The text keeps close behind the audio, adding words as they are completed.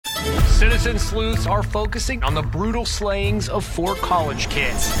Citizen Sleuths are focusing on the brutal slayings of 4 college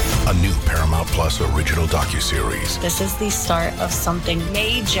kids. A new Paramount Plus original docuseries. This is the start of something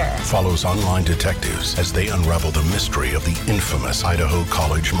major. Follows online detectives as they unravel the mystery of the infamous Idaho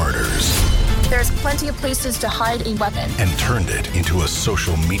College murders. There's plenty of places to hide a weapon. And turned it into a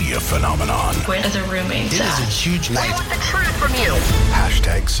social media phenomenon. Where are the roommates It is a huge night. I want the truth from you.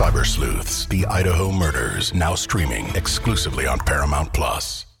 Hashtag Cybersleuths, the Idaho murders, now streaming exclusively on Paramount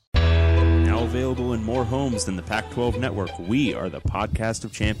Plus. Now available in more homes than the Pac-12 network, we are the podcast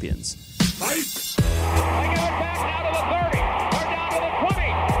of champions. I give it back out of the 30. We're down to the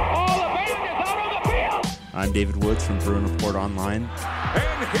 20. All the band is out on the field. I'm David Woods from Bruin Report Online.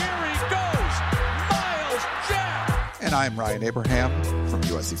 And here he goes, Miles Jack. And I'm Ryan Abraham from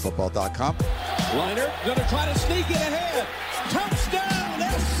USCFootball.com. Liner going to try to sneak it ahead. Touchdown,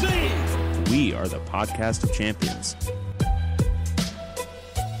 SC. We are the podcast of champions.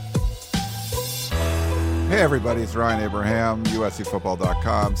 Hey everybody, it's Ryan Abraham,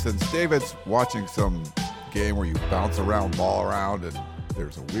 USCFootball.com. Since David's watching some game where you bounce around, ball around, and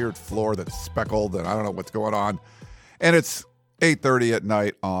there's a weird floor that's speckled, and I don't know what's going on, and it's 8:30 at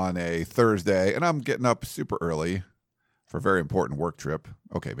night on a Thursday, and I'm getting up super early for a very important work trip.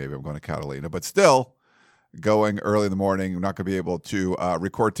 Okay, maybe I'm going to Catalina, but still going early in the morning. I'm not going to be able to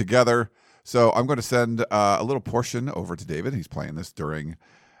record together, so I'm going to send a little portion over to David. He's playing this during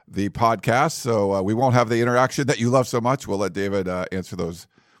the podcast, so we won't have the interaction that you love so much. We'll let David answer those,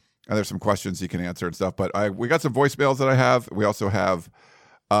 and there's some questions he can answer and stuff, but we got some voicemails that I have. We also have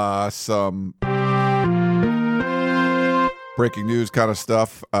some breaking news kind of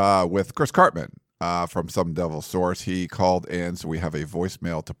stuff with Chris Cartman from Some Devil Source. He called in, so we have a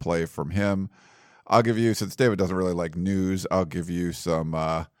voicemail to play from him. I'll give you, since David doesn't really like news, I'll give you some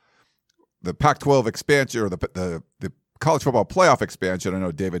the Pac-12 expansion, or the college football playoff expansion. I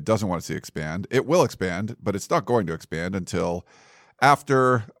know David doesn't want to see expand. It will expand, but it's not going to expand until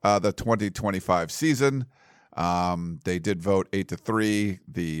after the 2025 season. They did vote 8-3.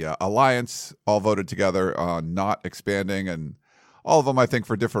 The Alliance all voted together on not expanding, and all of them, I think,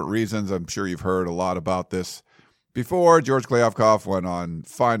 for different reasons. I'm sure you've heard a lot about this before. George Kliavkoff went on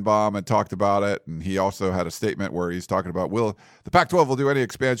Feinbaum and talked about it, and he also had a statement where he's talking about, will the Pac-12 will do any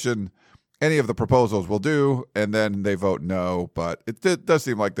expansion, any of the proposals will do, and then they vote no. But it does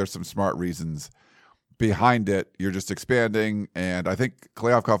seem like there's some smart reasons behind it. You're just expanding, and I think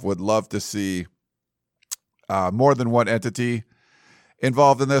Kliavkoff would love to see more than one entity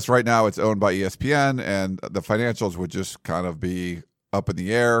involved in this. Right now, it's owned by ESPN, and the financials would just kind of be up in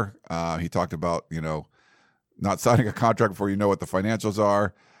the air. He talked about, not signing a contract before you know what the financials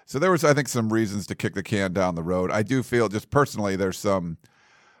are. So there was, I think, some reasons to kick the can down the road. I do feel, just personally, there's some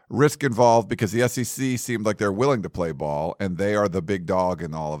risk involved because the SEC seemed like they're willing to play ball, and they are the big dog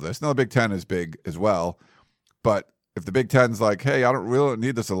in all of this. Now, the Big Ten is big as well, but if the Big Ten's like, hey, I don't really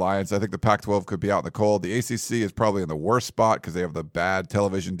need this alliance, I think the Pac-12 could be out in the cold. The ACC is probably in the worst spot because they have the bad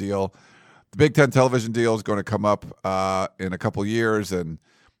television deal. The Big Ten television deal is going to come up in a couple years, and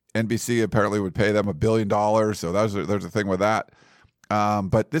NBC apparently would pay them $1 billion. So there's a thing with that.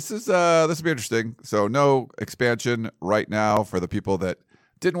 But this will be interesting. So no expansion right now for the people that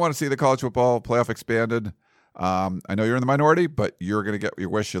didn't want to see the college football playoff expanded. I know you're in the minority, but you're going to get your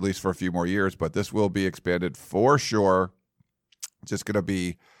wish at least for a few more years. But this will be expanded for sure. Just going to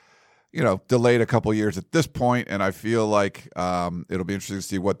be, delayed a couple years at this point. And I feel like it'll be interesting to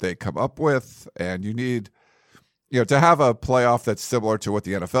see what they come up with. And you need, to have a playoff that's similar to what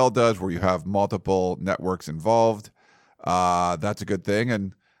the NFL does, where you have multiple networks involved. That's a good thing.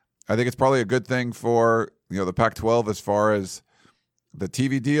 And I think it's probably a good thing for, the Pac-12 as far as the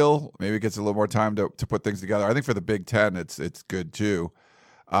TV deal. Maybe it gets a little more time to put things together. I think for the Big Ten, it's good too.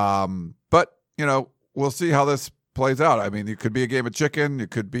 But, we'll see how this plays out. I mean, it could be a game of chicken.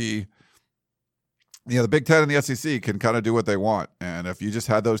 It could be, the Big Ten and the SEC can kind of do what they want. And if you just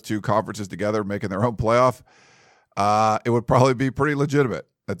had those two conferences together making their own playoff, it would probably be pretty legitimate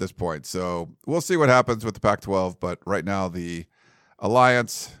at this point. So we'll see what happens with the Pac-12. But right now, the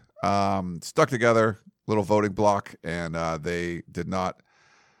Alliance stuck together, little voting block, and they did not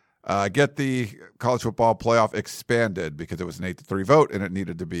get the college football playoff expanded because it was an 8-3 vote and it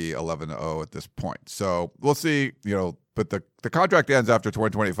needed to be 11-0 at this point. So we'll see, but the contract ends after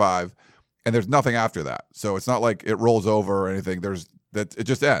 2025 and there's nothing after that. So it's not like it rolls over or anything. It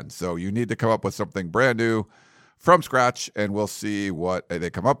just ends. So you need to come up with something brand new from scratch, and we'll see what they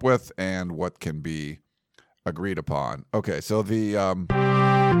come up with and what can be agreed upon. Okay, so the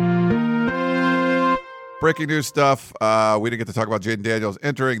breaking news stuff. We didn't get to talk about Jaden Daniels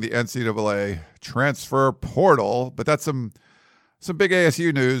entering the NCAA transfer portal, but that's some big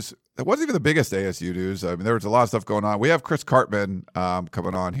ASU news. it wasn't even the biggest ASU news. I mean, there was a lot of stuff going on. We have Chris Cartman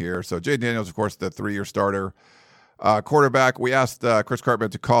coming on here. So Jayden Daniels, of course, the 3-year starter quarterback. We asked Chris Cartman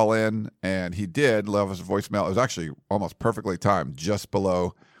to call in, and he did. Left us a voicemail. It was actually almost perfectly timed, just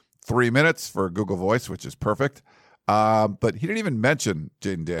below 3 minutes for Google Voice, which is perfect. But he didn't even mention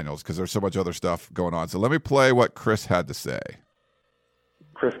Jayden Daniels because there's so much other stuff going on. So let me play what Chris had to say.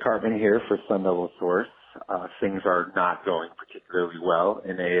 Chris Cartman here for Sun Devil Source. Things are not going particularly well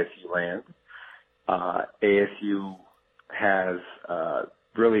in ASU land. ASU has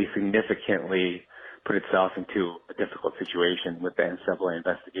really significantly put itself into a difficult situation with the NCAA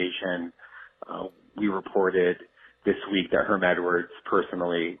investigation. We reported this week that Herm Edwards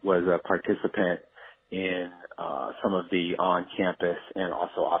personally was a participant in some of the on-campus and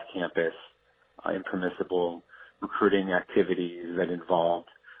also off-campus impermissible recruiting activities that involved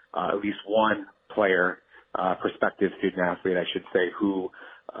at least one player, prospective student athlete, I should say,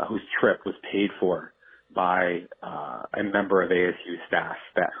 whose trip was paid for by a member of ASU staff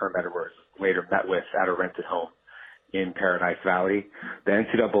that Herm Edwards later met with at a rented home in Paradise Valley. The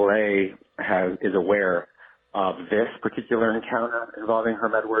NCAA is aware of this particular encounter involving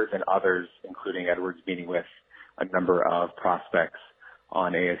Herm Edwards and others, including Edwards meeting with a number of prospects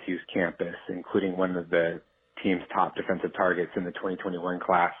on ASU's campus, including one of the team's top defensive targets in the 2021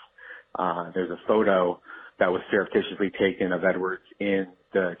 class. There's a photo that was surreptitiously taken of Edwards in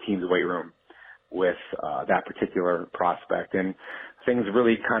the team's weight room with that particular prospect. And things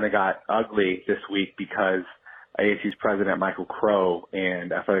really kind of got ugly this week because ASU's president, Michael Crow,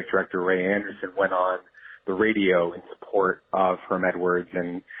 and athletic director Ray Anderson went on the radio in support of Herm Edwards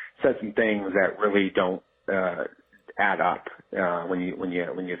and said some things that really don't add up when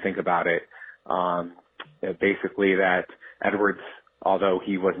you think about it. Basically, that Edwards, although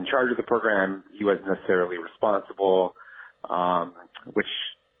he was in charge of the program, he wasn't necessarily responsible, which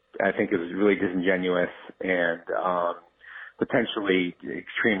I think is really disingenuous and potentially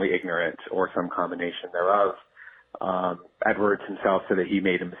extremely ignorant or some combination thereof. Edwards himself said that he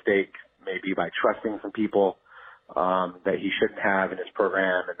made a mistake, maybe by trusting some people that he shouldn't have in his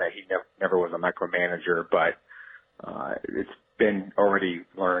program, and that he never was a micromanager. But it's been already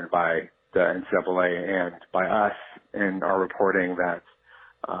learned by the NCAA and by us in our reporting that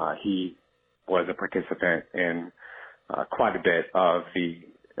he was a participant in quite a bit of the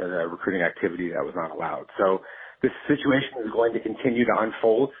recruiting activity that was not allowed. So this situation is going to continue to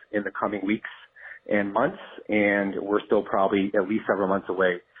unfold in the coming weeks and months, and we're still probably at least several months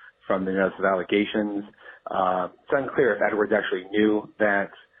away from the notice of allegations. It's unclear if Edwards actually knew that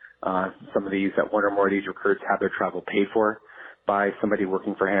some of these, that one or more of these recruits had their travel paid for by somebody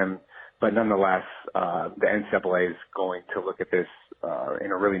working for him. But nonetheless, the NCAA is going to look at this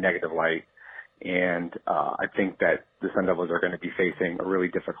in a really negative light. And I think that the Sun Devils are going to be facing a really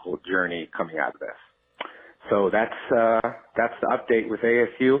difficult journey coming out of this. So that's the update with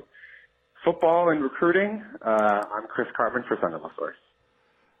ASU football and recruiting. I'm Chris Cartman for Sun Devil Source.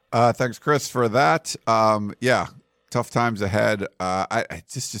 Thanks, Chris, for that. Yeah, tough times ahead. It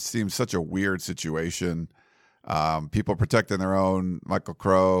just seems such a weird situation. People protecting their own, Michael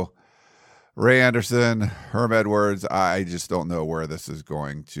Crow, Ray Anderson, Herm Edwards. I just don't know where this is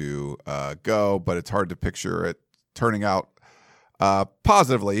going to go, but it's hard to picture it turning out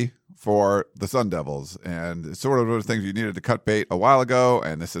positively for the Sun Devils. And it's sort of those things you needed to cut bait a while ago,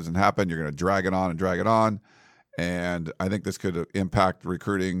 and this hasn't happened. You're going to drag it on and drag it on. And I think this could impact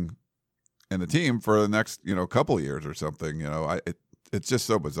recruiting in the team for the next, couple of years or something. It's just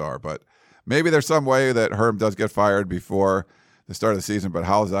so bizarre. But maybe there's some way that Herm does get fired before the start of the season. But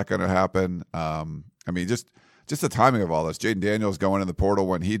how is that going to happen? Just the timing of all this. Jayden Daniels going in the portal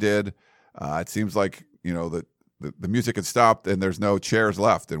when he did. It seems like the music had stopped and there's no chairs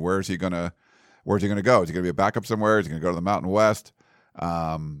left. And where's he gonna go? Is he going to be a backup somewhere? Is he going to go to the Mountain West?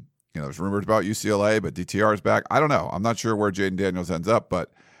 There's rumors about UCLA, but DTR is back. I don't know. I'm not sure where Jayden Daniels ends up,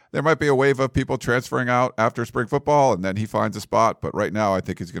 but there might be a wave of people transferring out after spring football, and then he finds a spot. But right now, I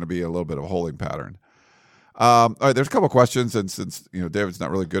think he's going to be a little bit of a holding pattern. All right, there's a couple questions, and since David's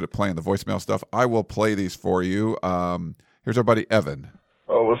not really good at playing the voicemail stuff, I will play these for you. Here's our buddy Evan.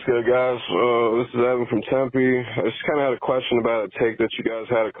 Oh, what's good, guys? This is Evan from Tempe. I just kind of had a question about a take that you guys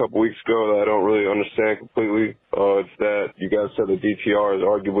had a couple weeks ago that I don't really understand completely. It's that you guys said that DTR is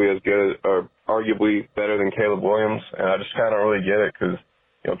arguably as good or arguably better than Caleb Williams, and I just kind of don't really get it because,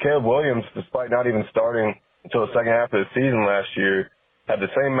 Caleb Williams, despite not even starting until the second half of the season last year, had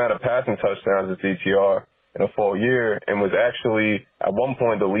the same amount of passing touchdowns as DTR in a full year and was actually at one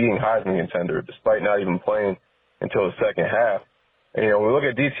point the leading Heisman contender despite not even playing until the second half. And, when we look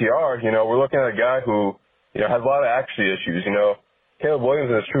at DTR, we're looking at a guy who, has a lot of accuracy issues. Caleb Williams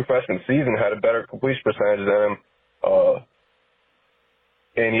in his true freshman season had a better completion percentage than him.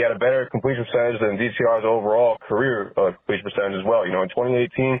 And he had a better completion percentage than DTR's overall career completion percentage as well. You know, in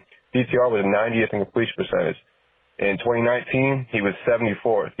 2018, DTR was 90th in completion percentage. In 2019, he was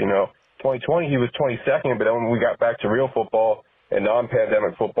 74th. You know, 2020, he was 22nd, but then when we got back to real football and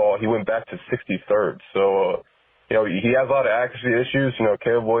non-pandemic football, he went back to 63rd. So, you know, he has a lot of accuracy issues. You know,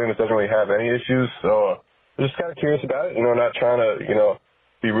 Caleb Williams doesn't really have any issues. So I'm just kind of curious about it. You know, not trying to, you know,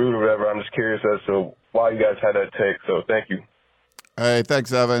 be rude or whatever. I'm just curious as to why you guys had that take. So thank you. Hey,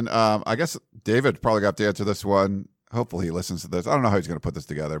 thanks, Evan. I guess David probably got to answer this one. Hopefully he listens to this. I don't know how he's going to put this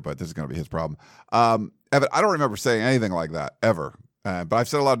together, but this is going to be his problem. Evan, I don't remember saying anything like that ever. But I've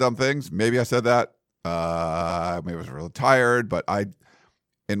said a lot of dumb things. Maybe I said that. Maybe I was really tired. But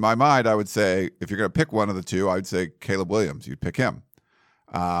in my mind, I would say if you're going to pick one of the two, I would say Caleb Williams. You'd pick him.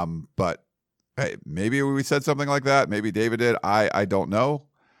 But hey, maybe we said something like that. Maybe David did. I don't know.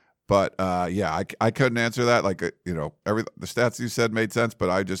 But yeah, I couldn't answer that. Like, you know, the stats you said made sense, but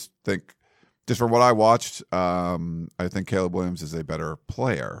I just think, just from what I watched, I think Caleb Williams is a better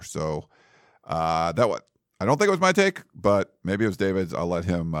player. So I don't think it was my take, but maybe it was David's. I'll let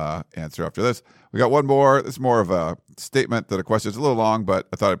him answer after this. We got one more. This is more of a statement than a question. It's a little long, but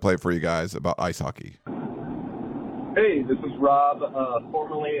I thought I'd play it for you guys about ice hockey. Hey, this is Rob,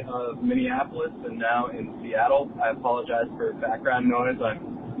 formerly of Minneapolis and now in Seattle. I apologize for background noise.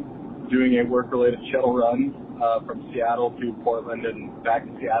 I'm doing a work-related shuttle run from Seattle to Portland and back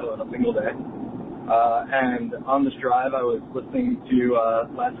to Seattle in a single day. And on this drive, I was listening to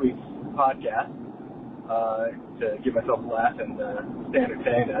last week's podcast to give myself a laugh and stay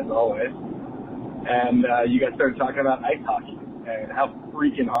entertained, as always. And you guys started talking about ice hockey and how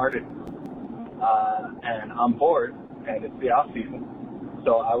freaking hard it is. And I'm bored, and it's the off-season.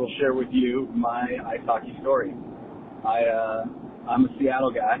 So I will share with you my ice hockey story. I'm a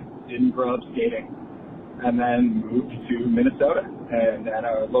Seattle guy, didn't grow up skating, and then moved to Minnesota. And at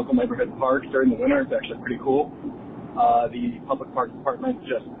our local neighborhood park during the winter, it's actually pretty cool. The public parks department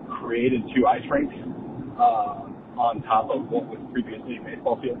just created 2 ice rinks on top of what was previously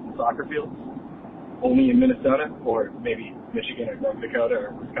baseball fields and soccer fields, only in Minnesota, or maybe Michigan or North Dakota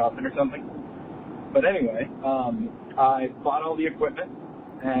or Wisconsin or something. But anyway, I bought all the equipment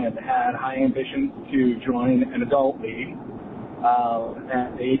and had high ambitions to join an adult league.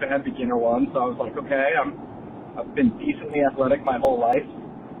 And they even had beginner ones, so I was like, okay, I've been decently athletic my whole life.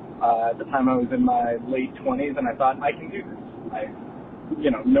 At the time I was in my late 20s, and I thought, I can do this.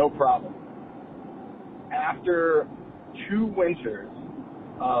 No problem. After 2 winters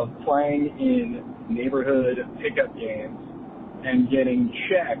of playing in neighborhood pickup games and getting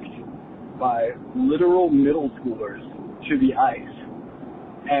checked by literal middle schoolers to the ice,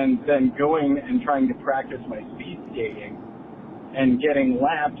 and then going and trying to practice my speed skating, and getting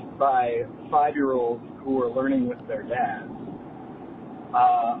lapped by 5-year-olds who were learning with their dads,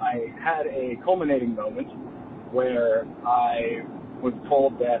 I had a culminating moment where I was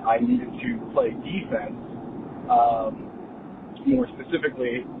told that I needed to play defense, more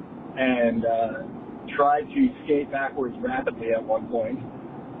specifically, and tried to skate backwards rapidly at one point,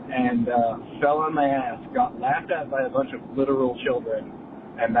 and fell on my ass, got laughed at by a bunch of literal children,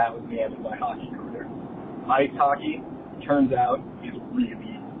 and that was the end of my hockey career. Ice hockey, turns out, is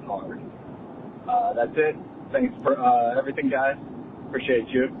really hard. That's it. Thanks for everything, guys. Appreciate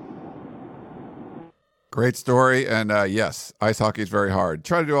you. Great story. And yes, ice hockey is very hard.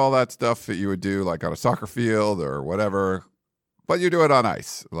 Try to do all that stuff that you would do like on a soccer field or whatever, but you do it on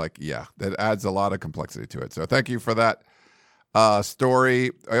ice. Like, yeah, that adds a lot of complexity to it. So thank you for that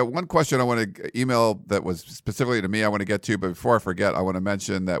story. I got one question I want to email that was specifically to me I want to get to, but before I forget, I want to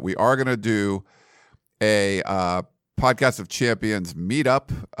mention that we are going to do a Podcast of Champions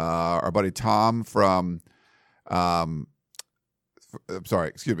meetup. Our buddy Tom from Tom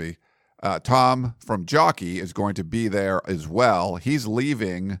from Jockey is going to be there as well. He's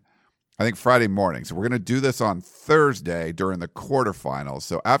leaving, I think, Friday morning. So we're going to do this on Thursday during the quarterfinals.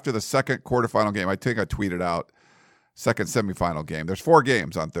 So after the second quarterfinal game, I think I tweeted out second semifinal game. There's 4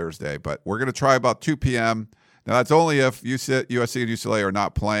 games on Thursday, but we're going to try about 2 p.m. Now, that's only if USC and UCLA are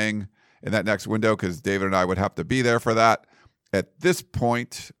not playing in that next window, because David and I would have to be there for that. At this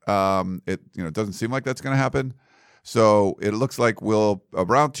point, it doesn't seem like that's going to happen. So it looks like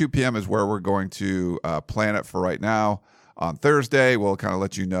around 2 p.m. is where we're going to plan it for right now. On Thursday, we'll kind of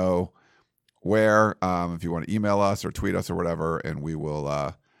let you know where, if you want to email us or tweet us or whatever, and we will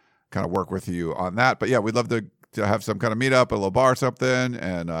kind of work with you on that. But yeah, we'd love to have some kind of meetup, a little bar or something,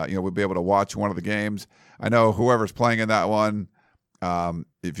 and we'll be able to watch one of the games. I know whoever's playing in that one,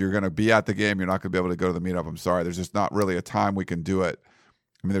 if you're going to be at the game, you're not going to be able to go to the meetup. I'm sorry. There's just not really a time we can do it.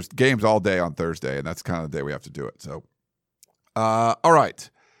 I mean, there's games all day on Thursday, and that's kind of the day we have to do it. So, all right.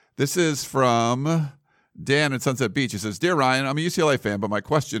 This is from Dan at Sunset Beach. He says, Dear Ryan, I'm a UCLA fan, but my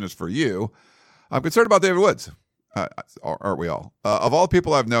question is for you. I'm concerned about David Woods. Aren't we all? Of all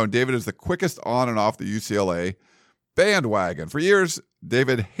people I've known, David is the quickest on and off the UCLA bandwagon. For years,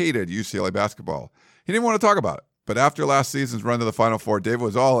 David hated UCLA basketball. He didn't want to talk about it. But after last season's run to the Final Four, David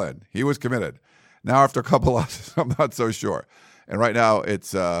was all in. He was committed. Now, after a couple losses, I'm not so sure. And right now,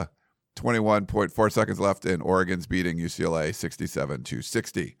 it's 21.4 seconds left, and Oregon's beating UCLA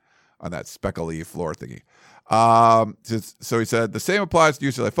 67-60 on that speckly floor thingy. So he said, the same applies to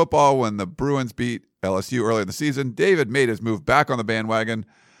UCLA football. When the Bruins beat LSU earlier in the season, David made his move back on the bandwagon.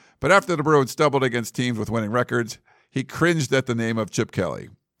 But after the Bruins stumbled against teams with winning records, he cringed at the name of Chip Kelly.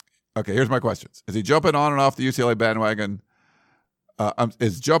 Okay, here's my questions. Is he jumping on and off the UCLA bandwagon?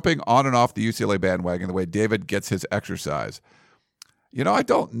 Is jumping on and off the UCLA bandwagon the way David gets his exercise? You know, I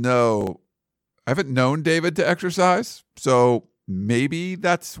don't know. I haven't known David to exercise, so maybe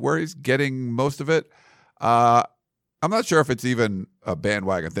that's where he's getting most of it. I'm not sure if it's even a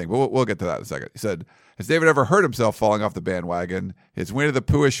bandwagon thing, but we'll get to that in a second. He said, has David ever hurt himself falling off the bandwagon? His Winnie the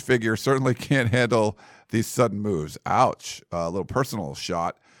Pooh-ish figure certainly can't handle these sudden moves. Ouch. A little personal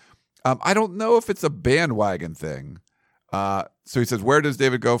shot. I don't know if it's a bandwagon thing. So he says, where does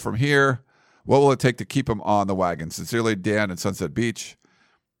David go from here? What will it take to keep him on the wagon? Sincerely, Dan in Sunset Beach.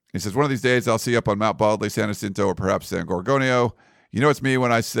 He says, one of these days I'll see you up on Mount Baldley, San Jacinto, or perhaps San Gorgonio. You know it's me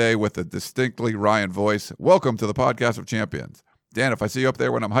when I say with a distinctly Ryan voice, welcome to the podcast of champions. Dan, if I see you up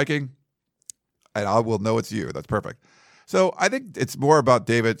there when I'm hiking, and I will know it's you. That's perfect. So I think it's more about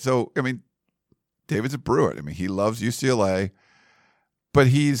David. So, I mean, David's a Bruin. I mean, he loves UCLA, but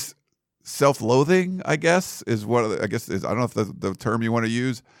he's self-loathing, I guess, is what I guess is. I don't know if that's the term you want to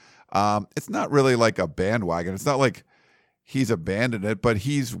use. It's not really like a bandwagon. It's not like he's abandoned it, but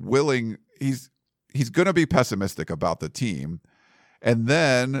he's willing. He's going to be pessimistic about the team, and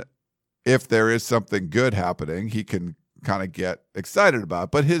then if there is something good happening, he can kind of get excited about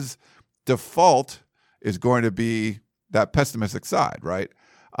it. But his default is going to be that pessimistic side, right?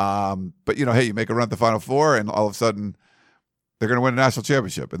 But you know, hey, you make a run at the Final Four, and all of a sudden they're going to win a national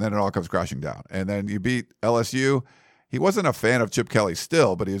championship, and then it all comes crashing down. And then you beat LSU. He wasn't a fan of Chip Kelly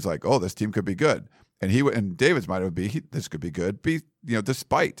still, but he was like, "Oh, this team could be good." And David's mind would be, "This could be good."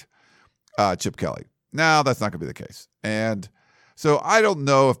 Despite Chip Kelly. Now that's not going to be the case. And so I don't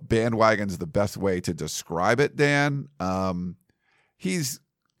know if bandwagon is the best way to describe it, Dan. He's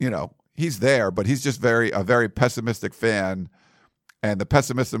there, but he's just a very pessimistic fan, and the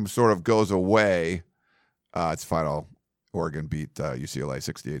pessimism sort of goes away. It's final. Oregon beat UCLA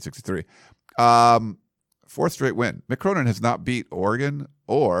 68-63. Fourth straight win. Mick Cronin has not beat Oregon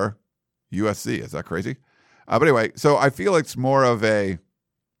or USC. Is that crazy? But anyway, so I feel it's more of a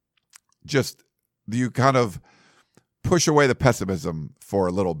just you kind of push away the pessimism for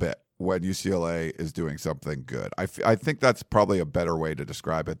a little bit when UCLA is doing something good. I think that's probably a better way to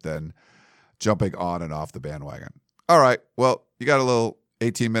describe it than jumping on and off the bandwagon. All right. Well, you got a little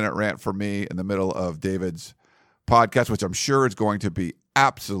 18-minute rant from me in the middle of David's podcast, which I'm sure is going to be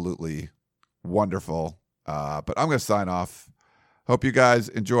absolutely wonderful. But I'm going to sign off. Hope you guys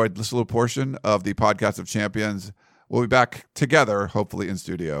enjoyed this little portion of the podcast of champions. We'll be back together, hopefully in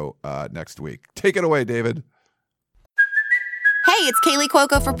studio next week. Take it away, David. Hey, it's Kaylee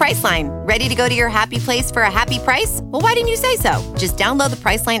Cuoco for Priceline. Ready to go to your happy place for a happy price? Well, why didn't you say so? Just download the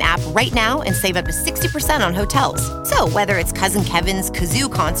Priceline app right now and save up to 60% on hotels. So whether it's Cousin Kevin's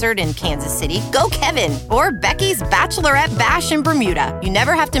Kazoo Concert in Kansas City, go Kevin, or Becky's Bachelorette Bash in Bermuda, you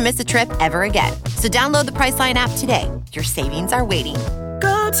never have to miss a trip ever again. So download the Priceline app today. Your savings are waiting.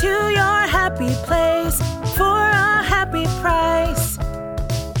 Go to your happy place for a happy price.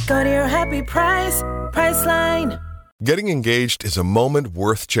 Go to your happy price, Priceline. Getting engaged is a moment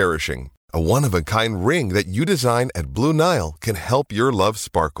worth cherishing. A one-of-a-kind ring that you design at Blue Nile can help your love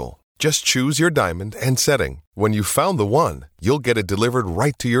sparkle. Just choose your diamond and setting. When you've found the one, you'll get it delivered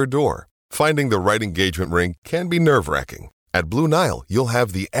right to your door. Finding the right engagement ring can be nerve-wracking. At Blue Nile, you'll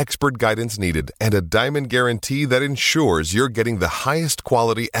have the expert guidance needed and a diamond guarantee that ensures you're getting the highest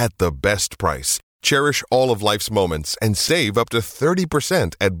quality at the best price. Cherish all of life's moments and save up to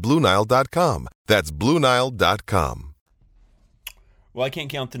 30% at BlueNile.com. That's BlueNile.com. Well, I can't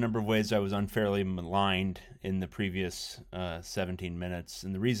count the number of ways I was unfairly maligned in the previous 17 minutes.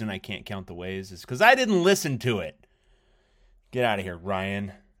 And the reason I can't count the ways is because I didn't listen to it. Get out of here, Ryan,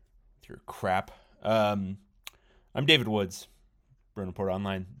 with your crap. I'm David Woods, Bruin Report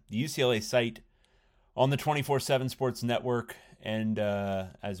Online, the UCLA site on the 24/7 Sports Network. And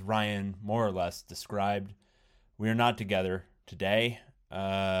as Ryan more or less described, we are not together today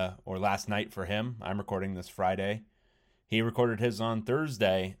or last night for him. I'm recording this Friday. He recorded his on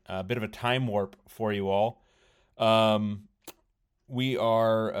Thursday. A bit of a time warp for you all. We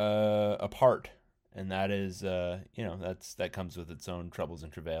are apart, and that is, that comes with its own troubles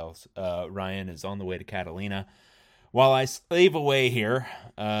and travails. Ryan is on the way to Catalina, while I slave away here,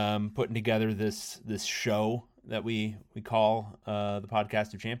 putting together this show that we call the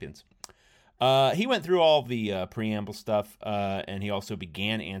Podcast of Champions. He went through all the preamble stuff, and he also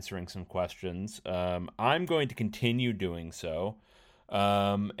began answering some questions. I'm going to continue doing so,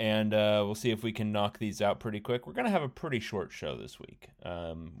 and we'll see if we can knock these out pretty quick. We're going to have a pretty short show this week.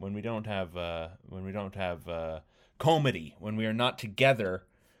 When we don't have comedy, when we are not together,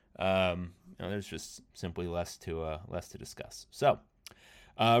 there's just simply less to discuss. So.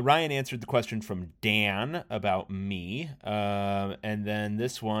 Ryan answered the question from Dan about me, and then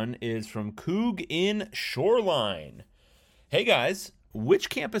this one is from Coog in Shoreline. Hey guys,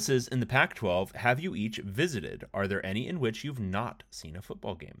 which campuses in the Pac-12 have you each visited? Are there any in which you've not seen a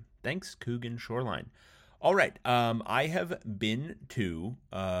football game? Thanks, Coog in Shoreline. All right, I have been to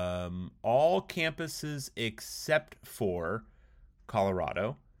all campuses except for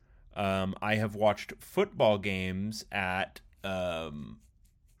Colorado. I have watched football games at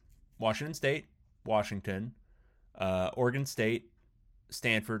Washington State, Washington, Oregon State,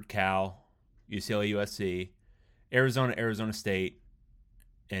 Stanford, Cal, UCLA, USC, Arizona, Arizona State,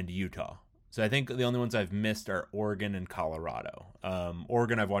 and Utah. So I think the only ones I've missed are Oregon and Colorado.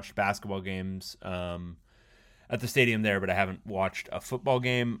 Oregon, I've watched basketball games at the stadium there, but I haven't watched a football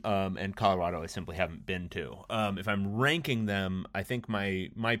game. And Colorado, I simply haven't been to. If I'm ranking them, I think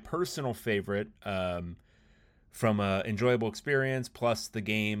my personal favorite, from an enjoyable experience, plus the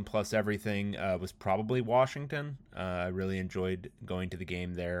game, plus everything, was probably Washington. I really enjoyed going to the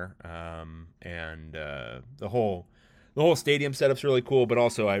game there, and the whole stadium setup's really cool. But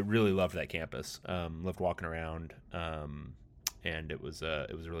also, I really loved that campus. Loved walking around, and it was a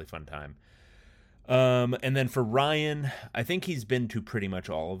really fun time. And then for Ryan, I think he's been to pretty much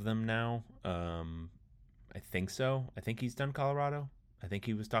all of them now. I think so. I think he's done Colorado. I think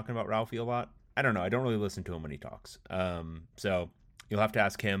he was talking about Ralphie a lot. I don't know. I don't really listen to him when he talks. So you'll have to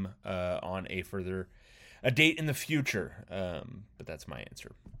ask him on a date in the future. But that's my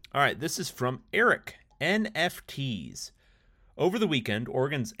answer. All right. This is from Eric. NFTs. Over the weekend,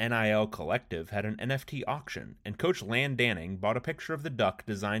 Oregon's NIL Collective had an NFT auction, and Coach Lan Danning bought a picture of the Duck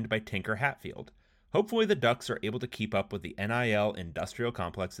designed by Tinker Hatfield. Hopefully the Ducks are able to keep up with the NIL industrial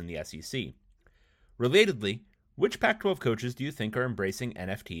complex in the SEC. Relatedly, which Pac-12 coaches do you think are embracing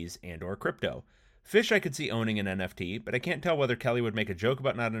NFTs and or crypto? Fish I could see owning an NFT, but I can't tell whether Kelly would make a joke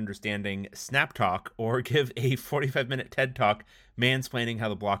about not understanding Snap Talk or give a 45-minute TED Talk mansplaining how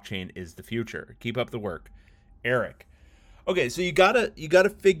the blockchain is the future. Keep up the work. Eric. Okay, so you gotta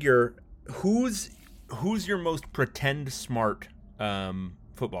figure who's your most pretend smart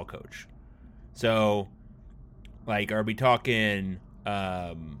football coach. So, like, are we talking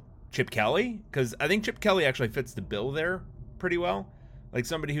Chip Kelly? Because I think Chip Kelly actually fits the bill there pretty well. Like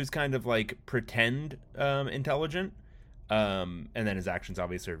somebody who's kind of like pretend intelligent, and then his actions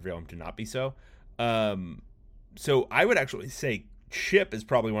obviously reveal him to not be so. So I would actually say Chip is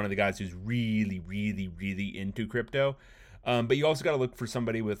probably one of the guys who's really, really, really into crypto. But you also got to look for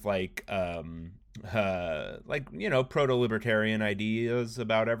somebody with like proto-libertarian ideas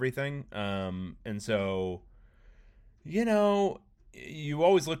about everything. And so, you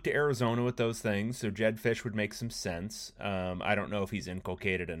always look to Arizona with those things. So Jed Fish would make some sense. I don't know if he's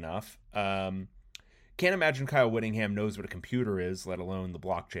inculcated enough. Can't imagine Kyle Whittingham knows what a computer is, let alone the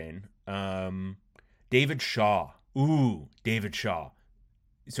blockchain. David Shaw. Ooh, David Shaw.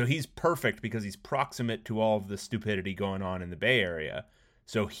 So he's perfect because he's proximate to all of the stupidity going on in the Bay Area.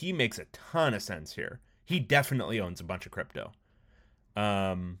 So he makes a ton of sense here. He definitely owns a bunch of crypto.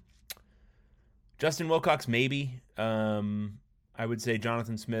 Justin Wilcox, maybe. I would say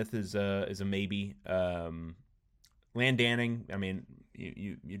Jonathan Smith is a maybe. Lan Danning, I mean,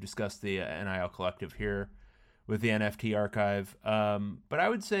 you discussed the NIL Collective here with the NFT archive. But I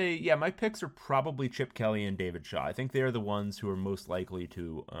would say, yeah, my picks are probably Chip Kelly and David Shaw. I think they're the ones who are most likely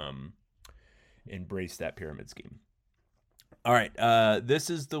to embrace that pyramid scheme. All right,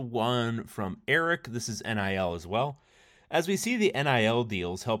 this is the one from Eric. This is NIL as well. As we see the NIL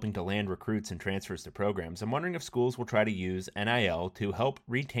deals helping to land recruits and transfers to programs, I'm wondering if schools will try to use NIL to help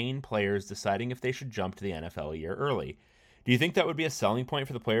retain players deciding if they should jump to the NFL a year early. Do you think that would be a selling point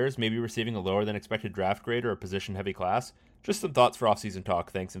for the players, maybe receiving a lower than expected draft grade or a position-heavy class? Just some thoughts for off-season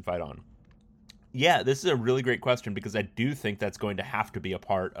talk. Thanks and fight on. Yeah, this is a really great question because I do think that's going to have to be a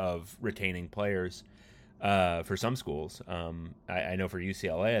part of retaining players for some schools. I know for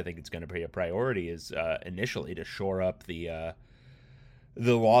UCLA, I think it's going to be a priority is initially to shore up the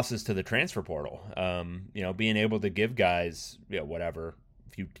losses to the transfer portal. Being able to give guys, whatever,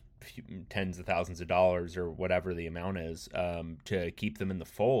 few tens of thousands of dollars or whatever the amount is to keep them in the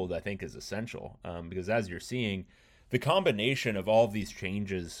fold, I think is essential. Because as you're seeing, the combination of all of these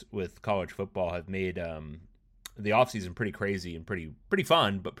changes with college football have made the offseason pretty crazy and pretty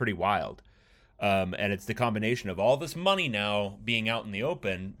fun, but pretty wild. And it's the combination of all this money now being out in the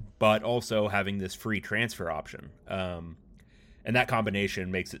open, but also having this free transfer option. And that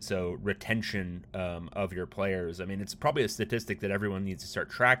combination makes it so retention of your players. I mean, it's probably a statistic that everyone needs to start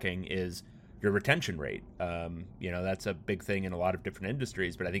tracking is your retention rate. That's a big thing in a lot of different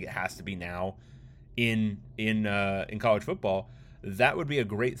industries, but I think it has to be now in college football. That would be a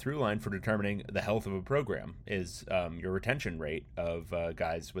great through line for determining the health of a program is your retention rate of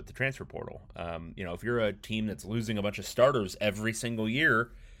guys with the transfer portal. If you're a team that's losing a bunch of starters every single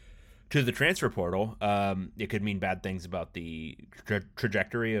year to the transfer portal, it could mean bad things about the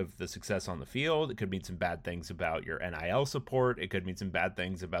trajectory of the success on the field. It could mean some bad things about your NIL support. It could mean some bad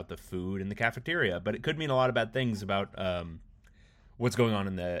things about the food in the cafeteria. But it could mean a lot of bad things about what's going on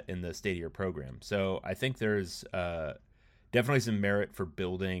in the state of your program. So I think there's definitely some merit for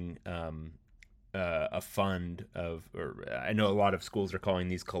building a fund or I know a lot of schools are calling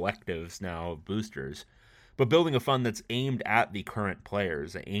these collectives now boosters. But building a fund that's aimed at the current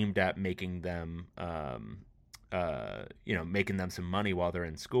players, aimed at making them, making them some money while they're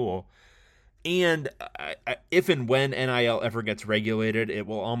in school. And if and when NIL ever gets regulated, it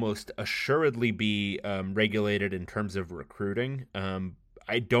will almost assuredly be regulated in terms of recruiting.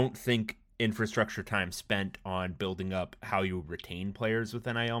 I don't think infrastructure time spent on building up how you retain players with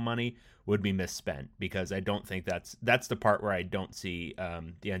NIL money would be misspent, because I don't think that's the part where I don't see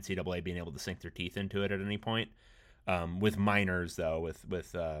the NCAA being able to sink their teeth into it at any point. With minors though, with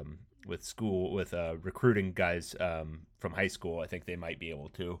recruiting guys from high school, I think they might be able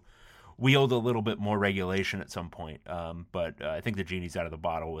to wield a little bit more regulation at some point. But I think the genie's out of the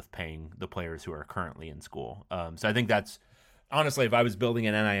bottle with paying the players who are currently in school. So I think that's honestly, if I was building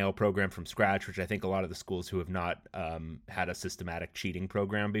an NIL program from scratch, which I think a lot of the schools who have not had a systematic cheating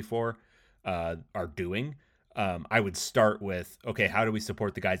program before are doing, I would start with, okay, how do we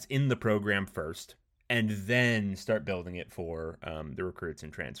support the guys in the program first, and then start building it for the recruits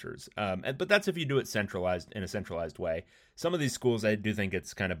and transfers. But that's if you do it in a centralized way. Some of these schools, I do think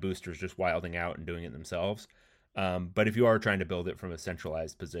it's kind of boosters just wilding out and doing it themselves. But if you are trying to build it from a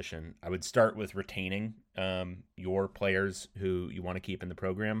centralized position, I would start with retaining your players who you want to keep in the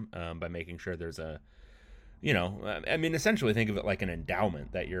program by making sure there's essentially think of it like an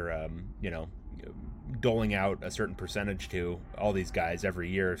endowment that you're, doling out a certain percentage to all these guys every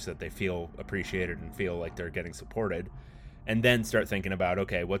year so that they feel appreciated and feel like they're getting supported. And then start thinking about,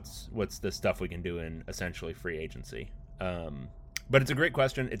 okay, what's the stuff we can do in essentially free agency? But it's a great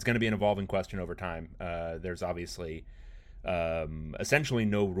question. It's going to be an evolving question over time. There's obviously essentially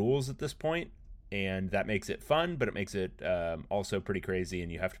no rules at this point, and that makes it fun, but it makes it also pretty crazy,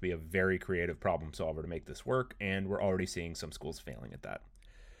 and you have to be a very creative problem solver to make this work, and we're already seeing some schools failing at that.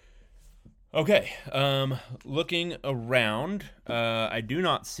 Okay, looking around, I do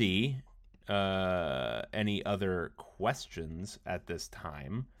not see any other questions at this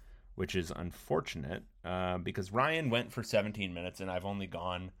time, which is unfortunate because Ryan went for 17 minutes and I've only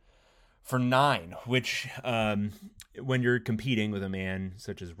gone for 9, which when you're competing with a man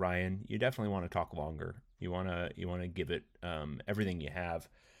such as Ryan, you definitely want to talk longer. You want to give it everything you have.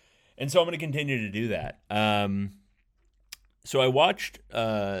 And so I'm going to continue to do that. So I watched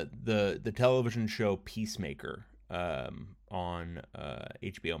the television show Peacemaker on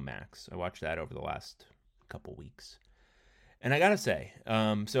HBO Max. I watched that over the last couple weeks. And I gotta say,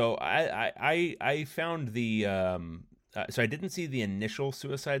 so I found the so I didn't see the initial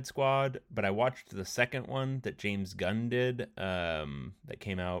Suicide Squad, but I watched the second one that James Gunn did that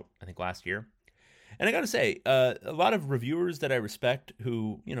came out I think last year. And I gotta say, a lot of reviewers that I respect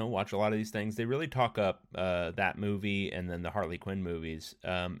who watch a lot of these things, they really talk up that movie and then the Harley Quinn movies.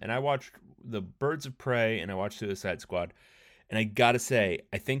 And I watched the Birds of Prey and I watched Suicide Squad, and I gotta say,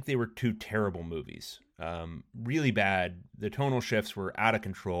 I think they were 2 terrible movies. Really bad. The tonal shifts were out of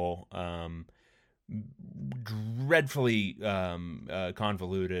control, dreadfully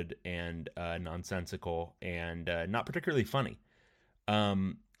convoluted and nonsensical, and not particularly funny.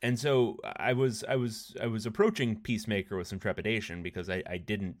 And so I was approaching Peacemaker with some trepidation because I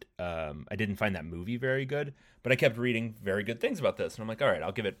didn't find that movie very good, but I kept reading very good things about this, and I'm like, all right,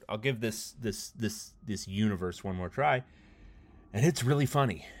 I'll give this universe one more try, and it's really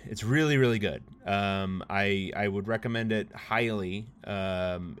funny. It's really, really good. I would recommend it highly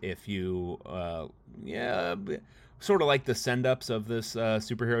if you sort of like the send-ups of this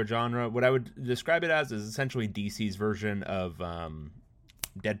superhero genre. What I would describe it as is essentially DC's version of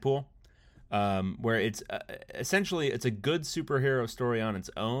Deadpool, where it's essentially it's a good superhero story on its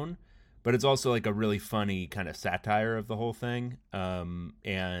own, but it's also like a really funny kind of satire of the whole thing. And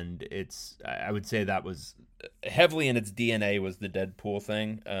I would say that was heavily in its DNA was the Deadpool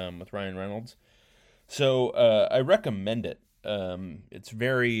thing with Ryan Reynolds. So I recommend it. It's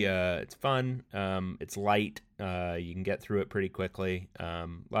very it's fun. It's light. You can get through it pretty quickly. A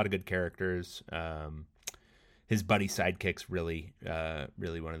lot of good characters. His buddy sidekick's really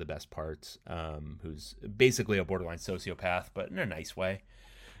one of the best parts. Who's basically a borderline sociopath, but in a nice way.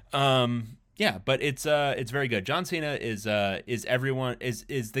 But it's very good. John Cena is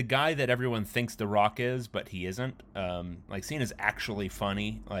the guy that everyone thinks The Rock is, but he isn't. Like Cena's actually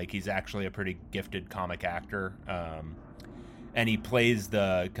funny. Like he's actually a pretty gifted comic actor. And he plays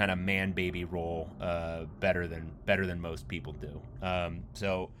the kind of man baby role better than most people do.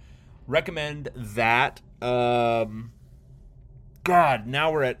 So recommend that. God,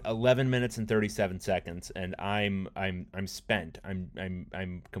 now we're at 11 minutes and 37 seconds, and I'm spent.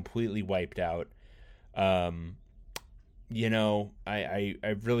 I'm completely wiped out. I've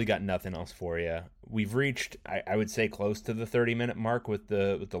really got nothing else for you. We've reached, I would say, close to the 30-minute mark with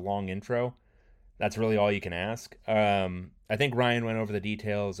the long intro. That's really all you can ask. I think Ryan went over the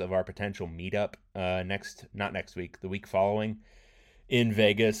details of our potential meetup not next week, the week following in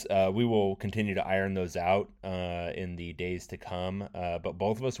Vegas. We will continue to iron those out in the days to come. But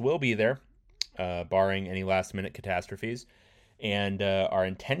both of us will be there, barring any last-minute catastrophes. And our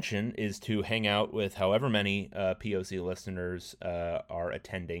intention is to hang out with however many POC listeners are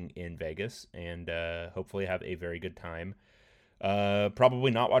attending in Vegas and hopefully have a very good time.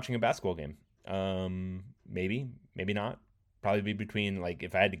 Probably not watching a basketball game. Maybe not. Probably be between, like,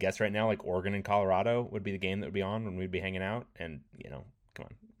 if I had to guess right now, like Oregon and Colorado would be the game that would be on when we'd be hanging out. And, come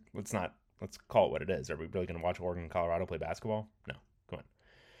on, let's call it what it is. Are we really going to watch Oregon and Colorado play basketball? No, come on.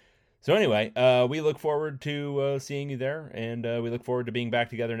 So anyway, we look forward to seeing you there, and we look forward to being back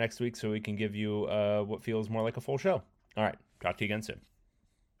together next week so we can give you what feels more like a full show. All right, talk to you again soon.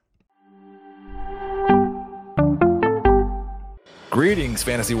 Greetings,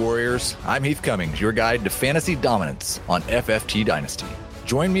 Fantasy Warriors. I'm Heath Cummings, your guide to fantasy dominance on FFT Dynasty.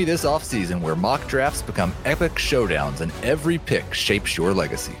 Join me this offseason where mock drafts become epic showdowns and every pick shapes your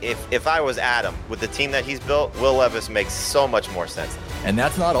legacy. If I was Adam, with the team that he's built, Will Levis makes so much more sense. And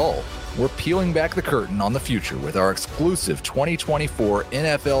that's not all. We're peeling back the curtain on the future with our exclusive 2024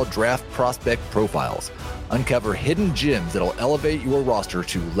 NFL Draft Prospect Profiles. Uncover hidden gems that'll elevate your roster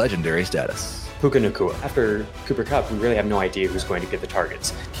to legendary status. Puka Nacua. After Cooper Kupp, we really have no idea who's going to get the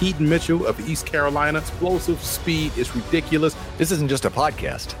targets. Keaton Mitchell of East Carolina. Explosive speed is ridiculous. This isn't just a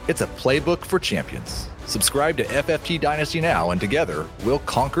podcast. It's a playbook for champions. Subscribe to FFT Dynasty now, and together, we'll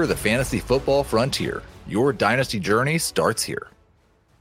conquer the fantasy football frontier. Your dynasty journey starts here.